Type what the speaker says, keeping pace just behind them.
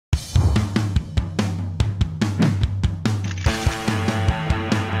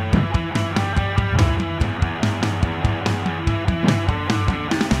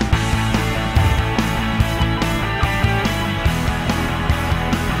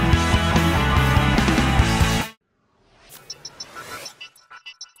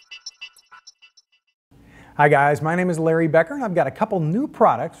Hi guys, my name is Larry Becker and I've got a couple new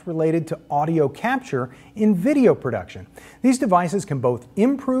products related to audio capture in video production. These devices can both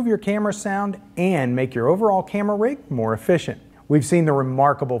improve your camera sound and make your overall camera rig more efficient. We've seen the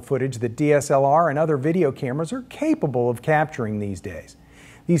remarkable footage that DSLR and other video cameras are capable of capturing these days.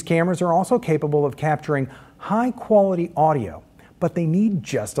 These cameras are also capable of capturing high-quality audio, but they need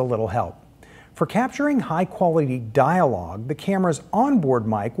just a little help. For capturing high-quality dialogue, the camera's onboard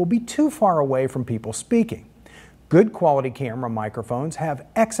mic will be too far away from people speaking. Good quality camera microphones have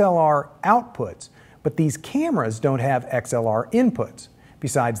XLR outputs, but these cameras don't have XLR inputs.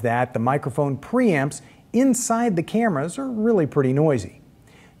 Besides that, the microphone preamps inside the cameras are really pretty noisy.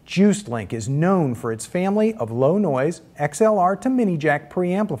 JuicedLink is known for its family of low-noise XLR to mini-jack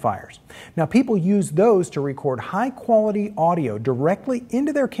preamplifiers. Now, people use those to record high-quality audio directly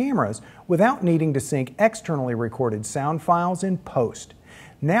into their cameras without needing to sync externally recorded sound files in post.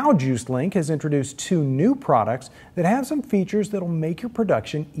 Now, JuicedLink has introduced two new products that have some features that will make your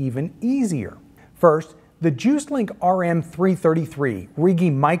production even easier. First, the JuicedLink RM333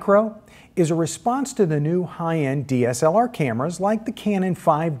 Riggy Micro is a response to the new high-end DSLR cameras like the Canon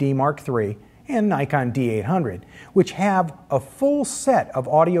 5D Mark III and Nikon D800, which have a full set of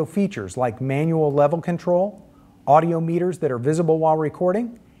audio features like manual level control, audio meters that are visible while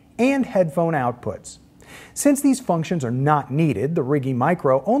recording, and headphone outputs. Since these functions are not needed, the Riggy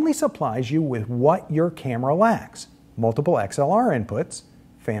Micro only supplies you with what your camera lacks: multiple XLR inputs,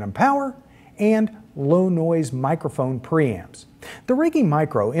 phantom power, and low-noise microphone preamps. The Riggy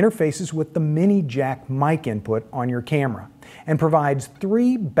Micro interfaces with the mini-jack mic input on your camera and provides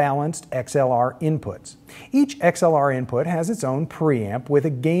 3 balanced XLR inputs. Each XLR input has its own preamp with a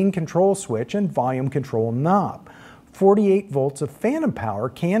gain control switch and volume control knob. 48 volts of phantom power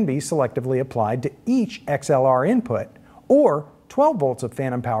can be selectively applied to each XLR input, or 12 volts of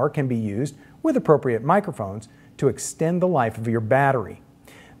phantom power can be used with appropriate microphones to extend the life of your battery.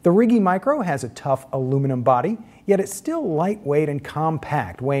 The Riggy Micro has a tough aluminum body, yet it's still lightweight and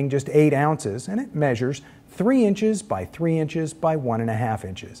compact, weighing just 8 ounces, and it measures 3 inches by 3 inches by 1.5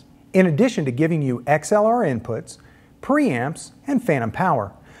 inches. In addition to giving you XLR inputs, preamps, and phantom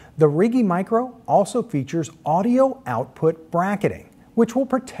power, the Riggy Micro also features audio output bracketing, which will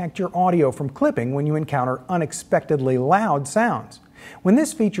protect your audio from clipping when you encounter unexpectedly loud sounds. When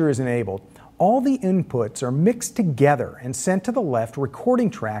this feature is enabled, all the inputs are mixed together and sent to the left recording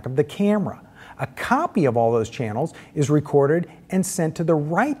track of the camera. A copy of all those channels is recorded and sent to the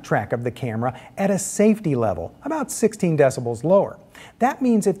right track of the camera at a safety level, about 16 decibels lower. That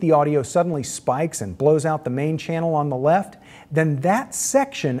means if the audio suddenly spikes and blows out the main channel on the left, then that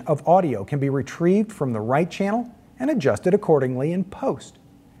section of audio can be retrieved from the right channel and adjusted accordingly in post.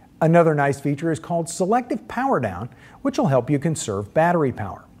 Another nice feature is called Selective Power Down, which will help you conserve battery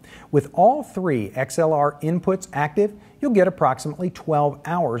power. With all 3 XLR inputs active, you'll get approximately 12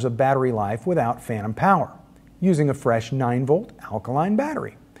 hours of battery life without phantom power, using a fresh 9-volt alkaline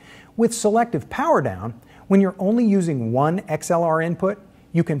battery. With Selective Power Down, when you're only using one XLR input,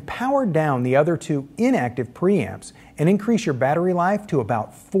 you can power down the other 2 inactive preamps and increase your battery life to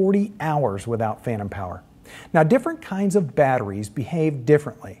about 40 hours without phantom power. Now, different kinds of batteries behave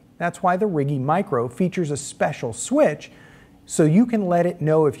differently. That's why the Riggy Micro features a special switch so you can let it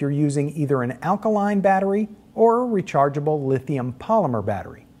know if you're using either an alkaline battery or a rechargeable lithium polymer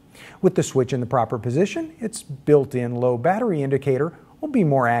battery. With the switch in the proper position, its built-in low battery indicator will be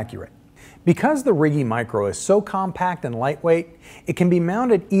more accurate. Because the Riggy Micro is so compact and lightweight, it can be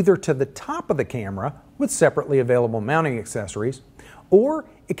mounted either to the top of the camera with separately available mounting accessories, or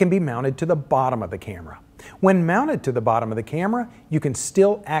it can be mounted to the bottom of the camera. When mounted to the bottom of the camera, you can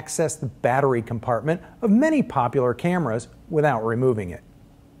still access the battery compartment of many popular cameras without removing it.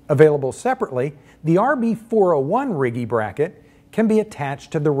 Available separately, the RB401 Riggy bracket can be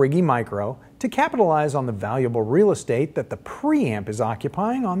attached to the Riggy Micro to capitalize on the valuable real estate that the preamp is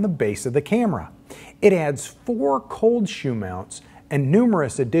occupying on the base of the camera. It adds 4 cold shoe mounts and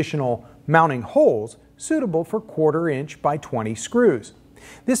numerous additional mounting holes suitable for 1/4 inch by 20 screws.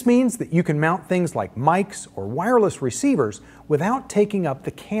 This means that you can mount things like mics or wireless receivers without taking up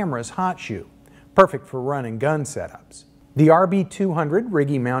the camera's hot shoe. Perfect for run and gun setups. The RB200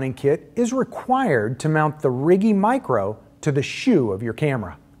 Riggy mounting kit is required to mount the Riggy Micro to the shoe of your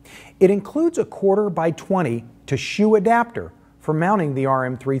camera. It includes a 1/4 by 20 to shoe adapter for mounting the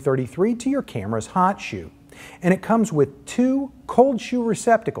RM333 to your camera's hot shoe. And it comes with 2 cold shoe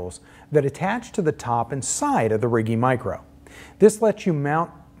receptacles that attach to the top and side of the Riggy Micro. This lets you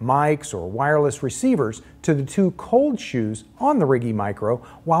mount mics or wireless receivers to the 2 cold shoes on the Riggy Micro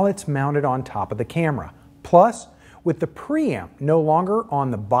while it's mounted on top of the camera. Plus, with the preamp no longer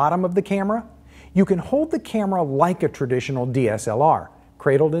on the bottom of the camera, You can hold the camera like a traditional DSLR,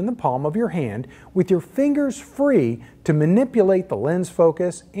 cradled in the palm of your hand with your fingers free to manipulate the lens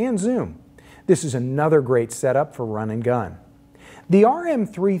focus and zoom. This is another great setup for run and gun. The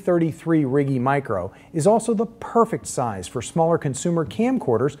RM333 Riggy Micro is also the perfect size for smaller consumer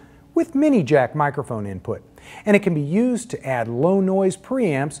camcorders with mini jack microphone input, and it can be used to add low noise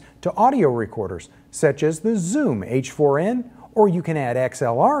preamps to audio recorders such as the Zoom H4n, or you can add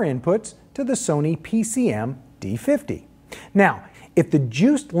XLR inputs to the Sony PCM D50. Now, if the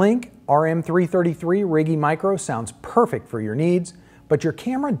JuicedLink RM333 Riggy Micro sounds perfect for your needs, but your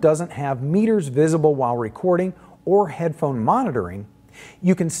camera doesn't have meters visible while recording or headphone monitoring,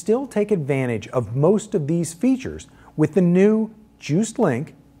 you can still take advantage of most of these features with the new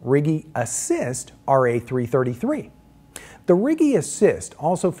JuicedLink Riggy Assist RA333. The Riggy Assist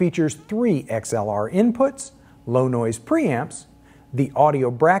also features 3 XLR inputs, low noise preamps, the audio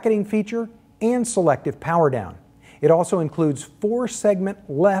bracketing feature, and selective power down. It also includes 4-segment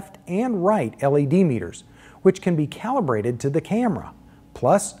left and right LED meters, which can be calibrated to the camera,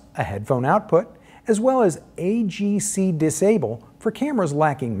 plus a headphone output, as well as AGC Disable for cameras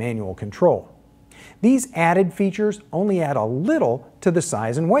lacking manual control. These added features only add a little to the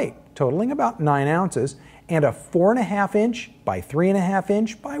size and weight, totaling about 9 ounces, and a 4.5-inch by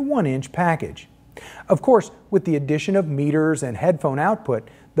 3.5-inch by 1-inch package. Of course, with the addition of meters and headphone output,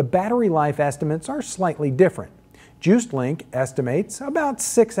 the battery life estimates are slightly different. JuicedLink estimates about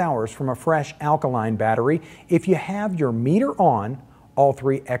 6 hours from a fresh alkaline battery if you have your meter on, all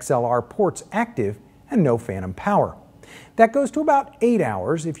 3 XLR ports active, and no phantom power. That goes to about 8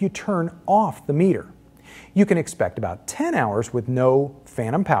 hours if you turn off the meter. You can expect about 10 hours with no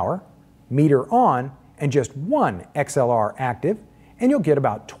phantom power, meter on, and just 1 XLR active, and you'll get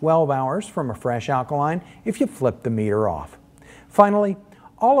about 12 hours from a fresh alkaline if you flip the meter off. Finally,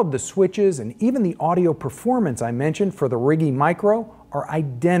 all of the switches and even the audio performance I mentioned for the Riggy Micro are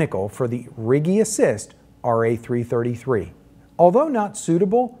identical for the Riggy Assist RA333. Although not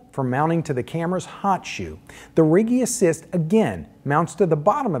suitable for mounting to the camera's hot shoe, the Riggy Assist again mounts to the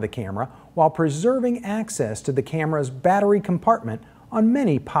bottom of the camera while preserving access to the camera's battery compartment on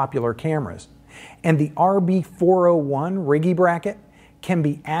many popular cameras. And the RB401 Riggy bracket can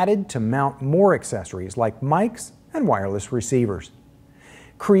be added to mount more accessories like mics and wireless receivers.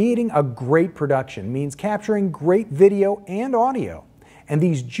 Creating a great production means capturing great video and audio, and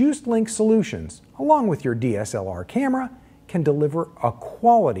these JuicedLink solutions, along with your DSLR camera, can deliver a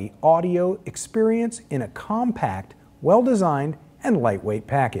quality audio experience in a compact, well-designed, and lightweight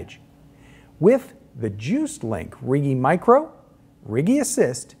package. With the JuicedLink Riggy Micro, Riggy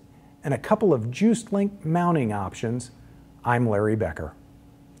Assist, and a couple of JuicedLink mounting options, I'm Larry Becker.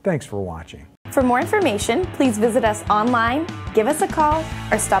 Thanks for watching. For more information, please visit us online, give us a call,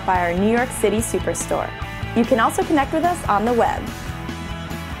 or stop by our New York City Superstore. You can also connect with us on the web.